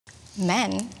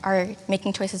men are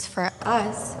making choices for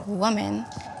us, women,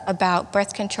 about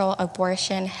birth control,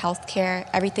 abortion, healthcare,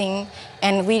 everything,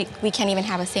 and we can't even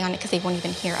have a say on it because they won't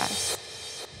even hear us.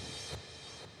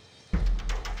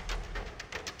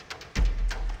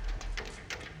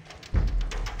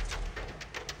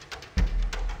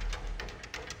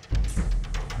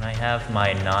 And I have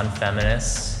my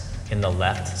non-feminists in the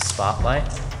left spotlight.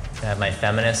 I have my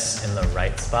feminists in the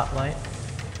right spotlight.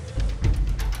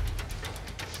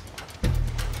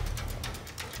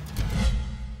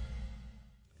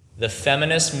 The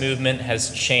feminist movement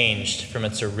has changed from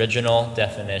its original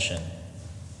definition.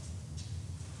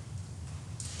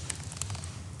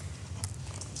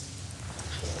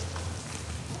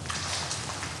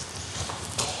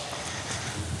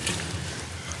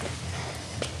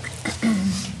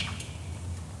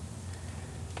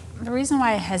 The reason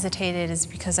why I hesitated is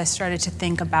because I started to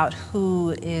think about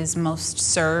who is most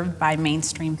served by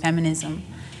mainstream feminism.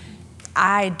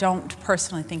 I don't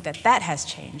personally think that that has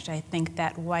changed. I think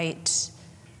that white,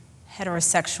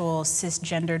 heterosexual,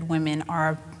 cisgendered women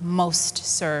are most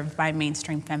served by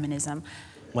mainstream feminism.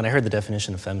 When I heard the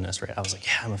definition of feminist, right, I was like,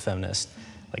 yeah, I'm a feminist.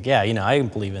 Like, yeah, you know, I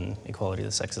believe in equality of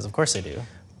the sexes, of course I do.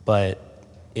 But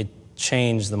it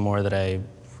changed the more that I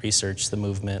researched the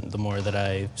movement, the more that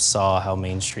I saw how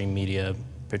mainstream media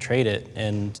portrayed it.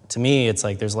 And to me, it's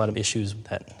like there's a lot of issues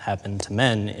that happen to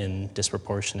men in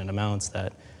disproportionate amounts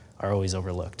that are always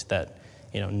overlooked, that,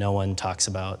 you know, no one talks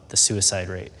about the suicide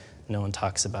rate, no one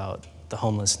talks about the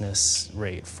homelessness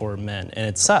rate for men. And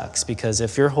it sucks, because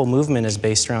if your whole movement is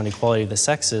based around equality of the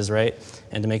sexes, right,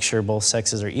 and to make sure both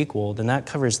sexes are equal, then that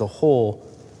covers the whole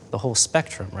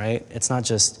spectrum, right? It's not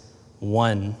just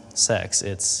one sex,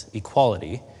 it's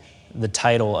equality. The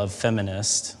title of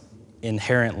feminist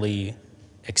inherently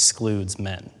excludes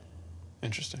men.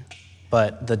 Interesting.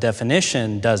 But the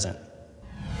definition doesn't.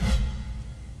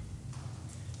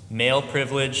 Male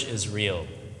privilege is real.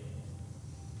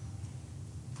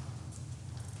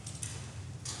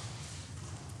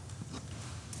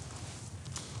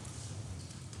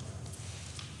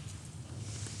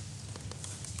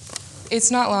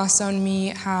 It's not lost on me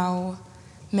how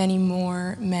many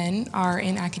more men are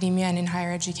in academia and in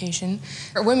higher education.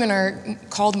 Women are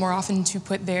called more often to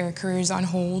put their careers on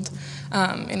hold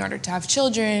in order to have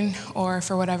children or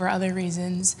for whatever other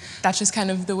reasons. That's just kind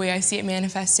of the way I see it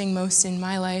manifesting most in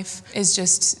my life, is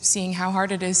just seeing how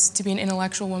hard it is to be an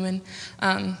intellectual woman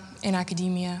in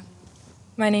academia.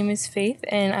 My name is Faith,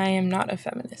 and I am not a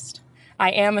feminist. I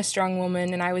am a strong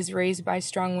woman, and I was raised by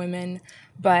strong women,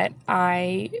 but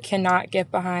I cannot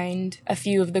get behind a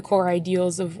few of the core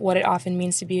ideals of what it often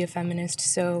means to be a feminist,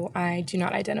 so I do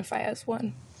not identify as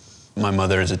one. My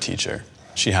mother is a teacher.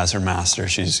 She has her master.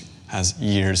 She has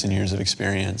years and years of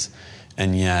experience,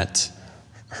 and yet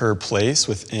her place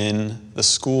within the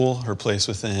school, her place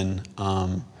within,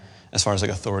 as far as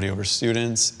like authority over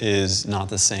students, is not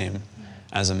the same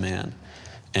as a man.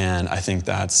 And I think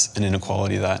that's an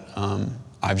inequality that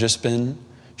I've just been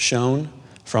shown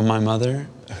from my mother,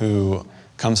 who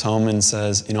comes home and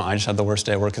says, you know, I just had the worst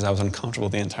day at work because I was uncomfortable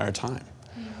the entire time.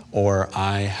 Or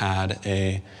I had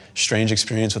a strange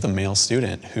experience with a male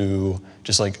student who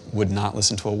just like would not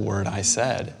listen to a word I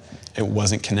said. It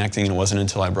wasn't connecting, and it wasn't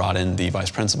until I brought in the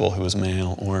vice principal who was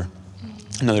male or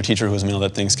another teacher who was male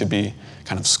that things could be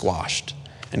kind of squashed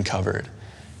and covered.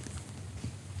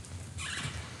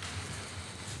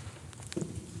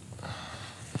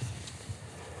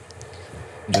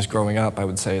 Just growing up, I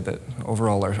would say that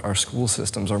overall our school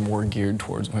systems are more geared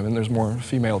towards women. There's more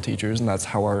female teachers, and that's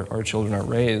how our children are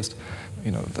raised.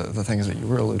 You know, the things that you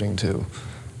were alluding to,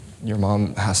 your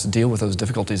mom has to deal with those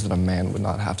difficulties that a man would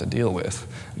not have to deal with.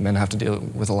 Men have to deal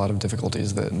with a lot of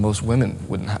difficulties that most women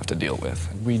wouldn't have to deal with.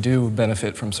 We do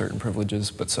benefit from certain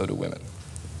privileges, but so do women.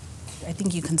 I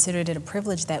think you considered it a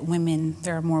privilege that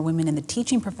there are more women in the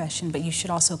teaching profession, but you should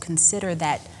also consider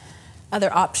that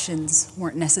other options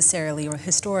weren't necessarily or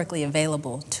historically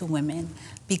available to women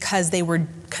because they were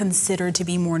considered to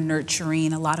be more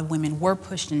nurturing. A lot of women were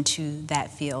pushed into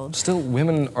that field. Still,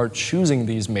 women are choosing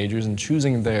these majors and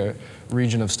choosing their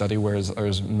region of study,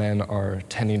 whereas men are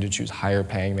tending to choose higher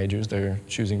paying majors. They're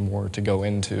choosing more to go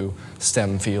into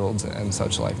STEM fields and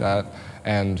such like that,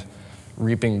 and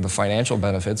reaping the financial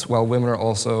benefits, while women are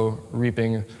also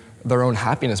reaping their own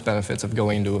happiness benefits of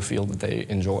going into a field that they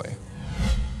enjoy.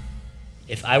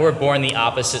 If I were born the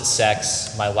opposite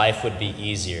sex, my life would be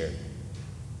easier.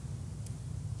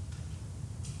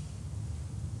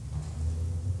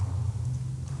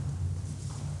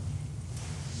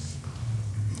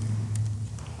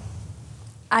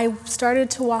 I started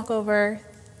to walk over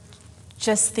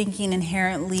just thinking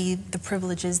inherently the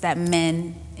privileges that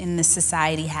men in this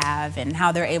society have and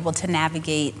how they're able to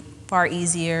navigate far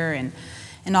easier and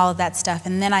all of that stuff.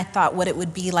 And then I thought what it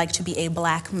would be like to be a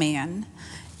Black man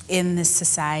in this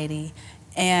society.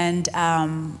 And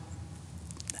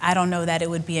I don't know that it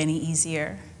would be any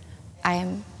easier. I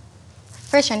am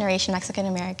first generation Mexican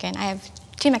American. I have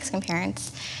 2 Mexican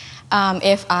parents.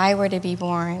 If I were to be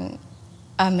born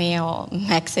a male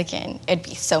Mexican, it'd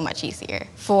be so much easier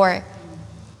for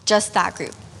just that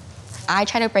group. I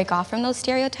try to break off from those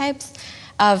stereotypes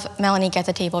of Melanie gets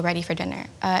a table ready for dinner.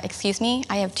 Excuse me,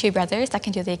 I have 2 brothers that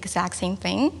can do the exact same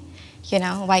thing. You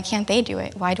know, why can't they do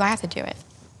it? Why do I have to do it?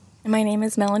 My name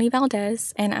is Melanie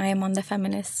Valdez, and I am on the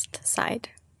feminist side.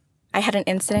 I had an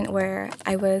incident where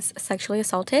I was sexually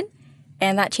assaulted,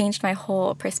 and that changed my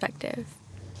whole perspective.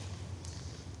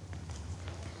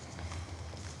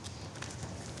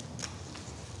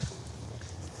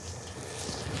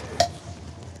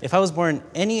 If I was born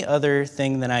any other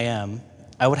thing than I am,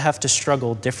 I would have to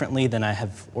struggle differently than I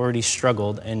have already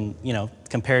struggled, and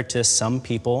compared to some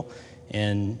people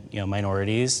in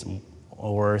minorities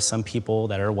or some people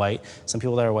that are white. Some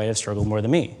people that are white have struggled more than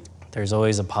me. There's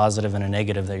always a positive and a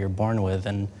negative that you're born with,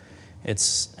 and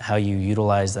it's how you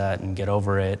utilize that and get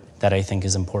over it that I think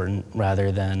is important,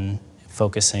 rather than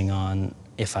focusing on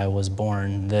if I was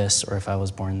born this or if I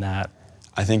was born that.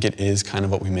 I think it is kind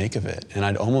of what we make of it. And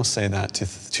I'd almost say that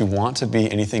to want to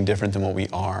be anything different than what we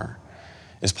are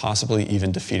is possibly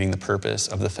even defeating the purpose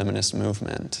of the feminist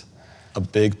movement. A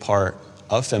big part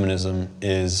of feminism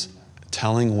is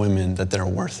telling women that they're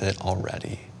worth it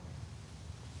already,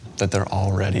 that they're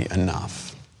already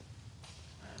enough.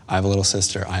 I have a little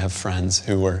sister, I have friends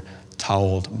who were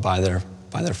told by their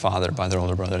father, by their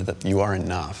older brother, that you are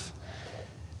enough.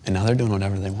 And now they're doing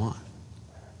whatever they want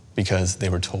because they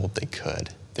were told they could.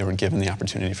 They were given the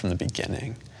opportunity from the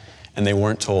beginning. And they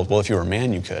weren't told, well, if you were a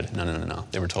man, you could. No, no, no, no.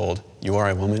 They were told, you are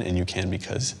a woman and you can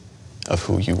because of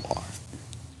who you are.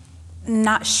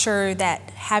 Not sure that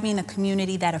having a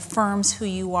community that affirms who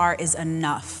you are is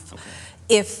enough. Okay.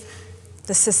 If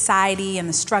the society and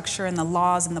the structure and the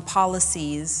laws and the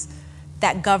policies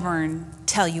that govern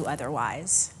tell you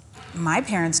otherwise. My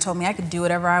parents told me I could do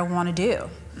whatever I want to do.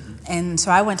 And so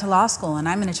I went to law school and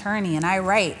I'm an attorney and I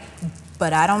write,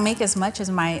 but I don't make as much as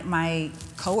my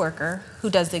coworker who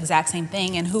does the exact same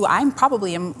thing and who I'm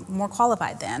probably am more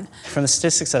qualified than. From the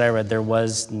statistics that I read, there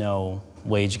was no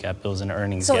wage gap, it was an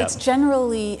earnings gap. So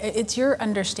it's your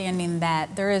understanding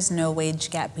that there is no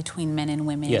wage gap between men and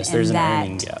women. Yes, there's an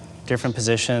earning gap. Different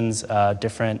positions,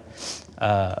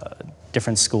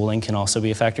 different schooling can also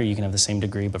be a factor. You can have the same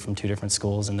degree, but from 2 different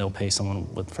schools, and they'll pay someone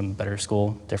from a better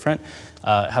school different.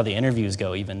 How the interviews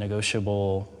go, even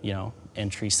negotiable,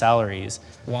 entry salaries.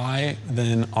 Why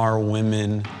then are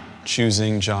women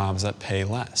choosing jobs that pay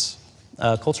less?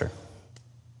 Culture.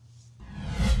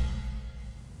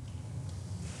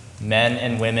 Men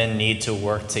and women need to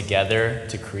work together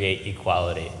to create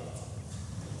equality.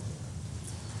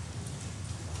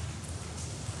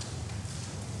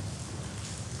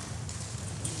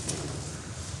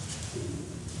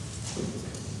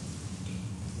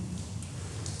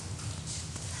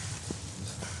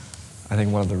 I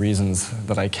think one of the reasons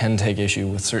that I can take issue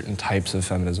with certain types of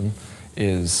feminism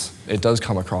is it does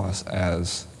come across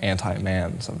as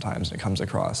anti-man sometimes. It comes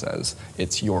across as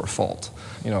it's your fault.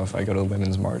 If I go to the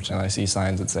Women's March and I see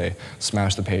signs that say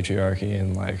smash the patriarchy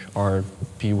and like our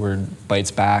P word bites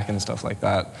back and stuff like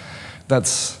that,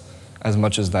 that's as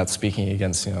much as that's speaking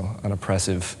against an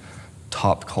oppressive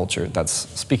top culture, that's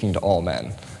speaking to all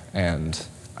men, and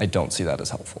I don't see that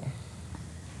as helpful.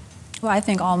 Well, I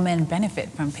think all men benefit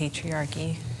from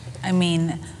patriarchy. I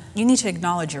mean, you need to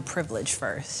acknowledge your privilege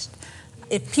first.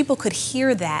 If people could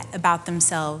hear that about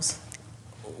themselves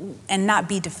and not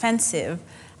be defensive,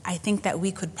 I think that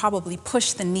we could probably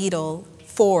push the needle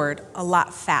forward a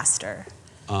lot faster.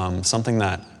 Something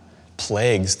that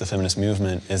plagues the feminist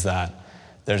movement is that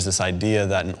there's this idea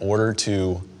that in order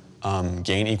to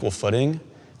gain equal footing,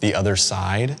 the other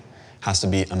side has to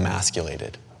be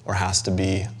emasculated or has to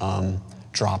be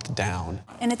dropped down.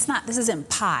 And it's not, this isn't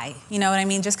pie, you know what I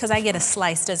mean? Just because I get a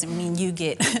slice doesn't mean you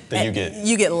get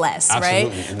you get less,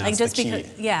 absolutely, right? And that's like just the key.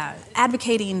 because, yeah,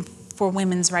 advocating for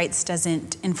women's rights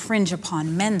doesn't infringe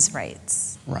upon men's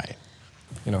rights. Right.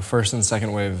 First and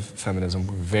second wave feminism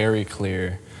were very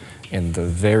clear in the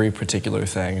very particular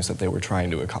things that they were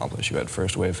trying to accomplish. You had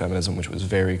first wave feminism, which was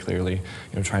very clearly,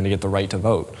 trying to get the right to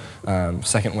vote.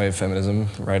 Second wave feminism,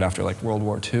 right after like World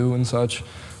War II and such,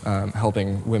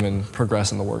 helping women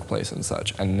progress in the workplace and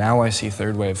such. And now I see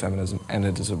third wave feminism, and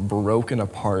it is a broken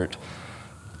apart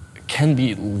can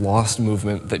be lost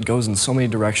movement that goes in so many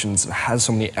directions, has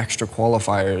so many extra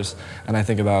qualifiers. And I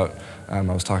think about, I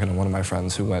was talking to one of my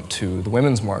friends who went to the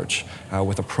Women's March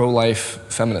with a pro-life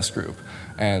feminist group.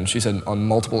 And she said on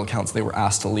multiple accounts they were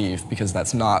asked to leave because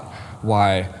that's not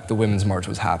why the Women's March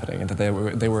was happening, and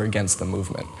that they were against the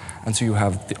movement. And so you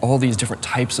have all these different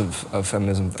types of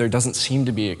feminism. There doesn't seem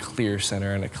to be a clear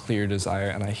center and a clear desire,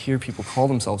 and I hear people call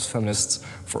themselves feminists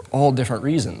for all different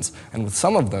reasons. And with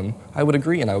some of them, I would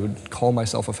agree, and I would call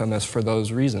myself a feminist for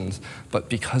those reasons. But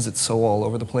because it's so all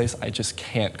over the place, I just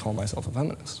can't call myself a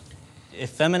feminist. If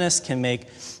feminists can make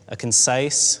a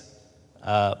concise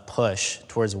push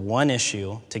towards one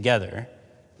issue together,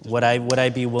 would I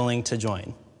be willing to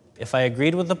join? If I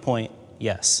agreed with the point,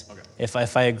 yes. Okay.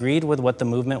 If I agreed with what the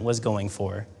movement was going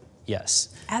for, yes.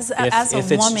 As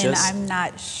a woman, I'm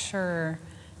not sure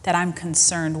that I'm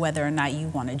concerned whether or not you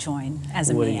want to join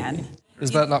as a man. Is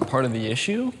that not part of the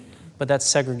issue? But that's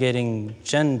segregating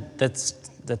that's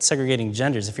segregating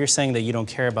genders. If you're saying that you don't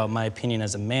care about my opinion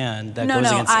as a man, that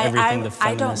goes against everything the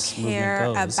feminist movement goes. I don't care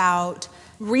about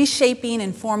reshaping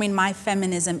and forming my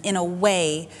feminism in a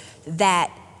way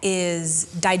that is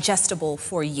digestible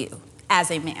for you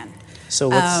as a man. So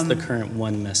what's the current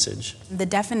one message? The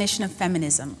definition of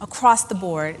feminism across the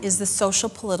board is the social,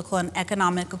 political, and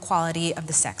economic equality of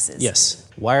the sexes. Yes.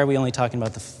 Why are we only talking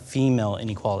about the female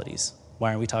inequalities? Why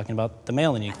aren't we talking about the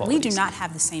male inequalities? We do not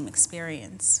have the same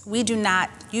experience.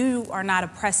 You are not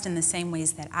oppressed in the same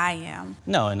ways that I am.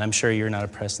 No, and I'm sure you're not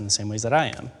oppressed in the same ways that I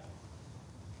am.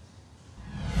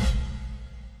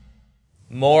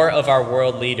 More of our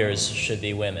world leaders should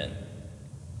be women.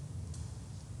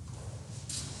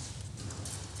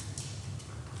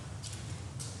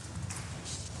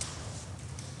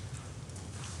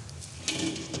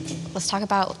 Let's talk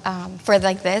about, for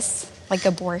like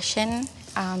abortion,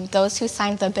 those who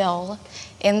signed the bill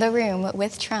in the room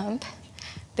with Trump,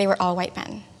 they were all white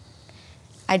men.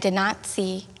 I did not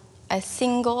see a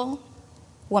single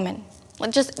woman.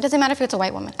 It doesn't matter if it's a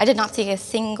white woman. I did not see a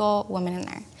single woman in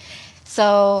there.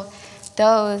 So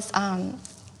those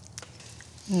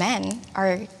men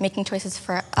are making choices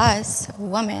for us,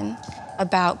 women,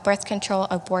 about birth control,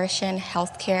 abortion,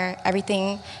 healthcare,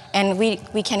 everything, and we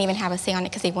can't even have a say on it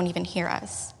because they won't even hear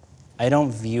us. I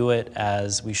don't view it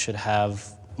as we should have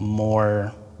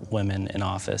more women in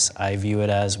office. I view it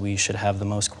as we should have the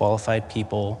most qualified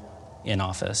people in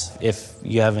office. If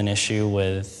you have an issue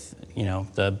with,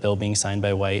 the bill being signed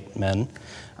by white men,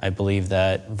 I believe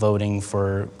that voting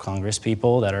for Congress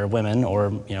people that are women or,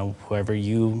 whoever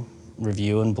you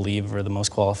review and believe are the most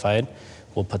qualified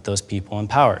will put those people in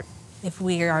power. If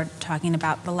we are talking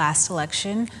about the last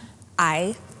election,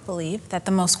 I believe that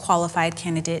the most qualified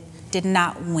candidate did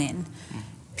not win.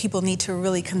 People need to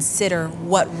really consider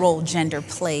what role gender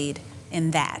played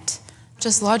in that.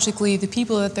 Just logically, the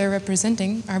people that they're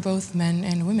representing are both men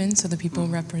and women, so the people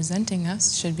representing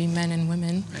us should be men and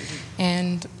women.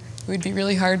 And it would be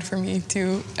really hard for me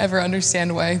to ever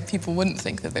understand why people wouldn't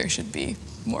think that there should be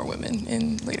more women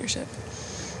in leadership.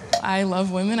 I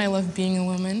love women. I love being a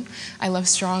woman. I love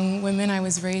strong women. I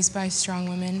was raised by strong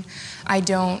women. I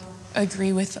don't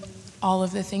agree with all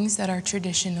of the things that are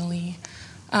traditionally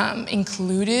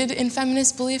included in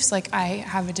feminist beliefs. Like, I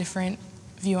have a different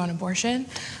view on abortion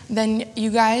than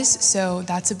you guys, so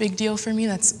that's a big deal for me.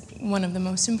 That's one of the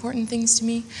most important things to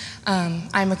me.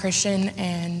 I'm a Christian,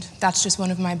 and that's just one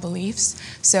of my beliefs.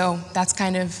 So that's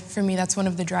kind of, for me, that's one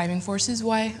of the driving forces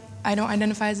why I don't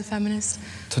identify as a feminist.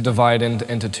 To divide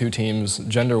into two teams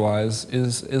gender-wise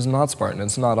is not Spartan.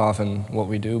 It's not often what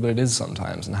we do, but it is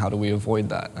sometimes. And how do we avoid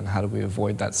that? And how do we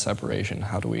avoid that separation?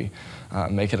 How do we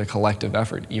make it a collective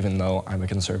effort, even though I'm a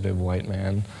conservative white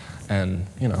man? And,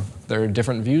 there are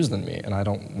different views than me, and I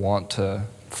don't want to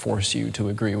force you to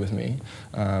agree with me.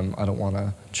 I don't want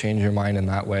to change your mind in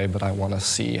that way, but I want to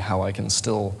see how I can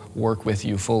still work with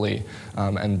you fully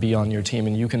and be on your team,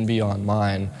 and you can be on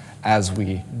mine as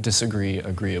we disagree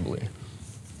agreeably.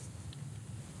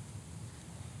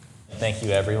 Thank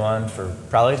you, everyone, for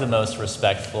probably the most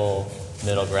respectful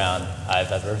middle ground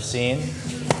I've ever seen.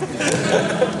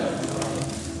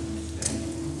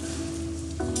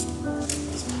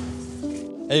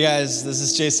 Hey guys, this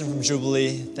is Jason from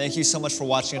Jubilee. Thank you so much for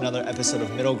watching another episode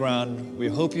of Middle Ground. We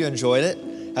hope you enjoyed it.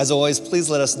 As always, please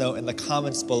let us know in the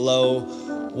comments below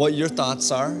what your thoughts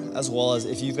are, as well as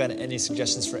if you've got any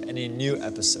suggestions for any new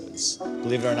episodes.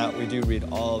 Believe it or not, we do read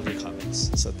all of your comments,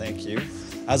 so thank you.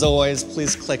 As always,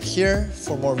 please click here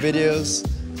for more videos,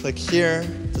 click here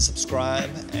to subscribe,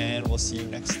 and we'll see you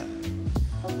next time.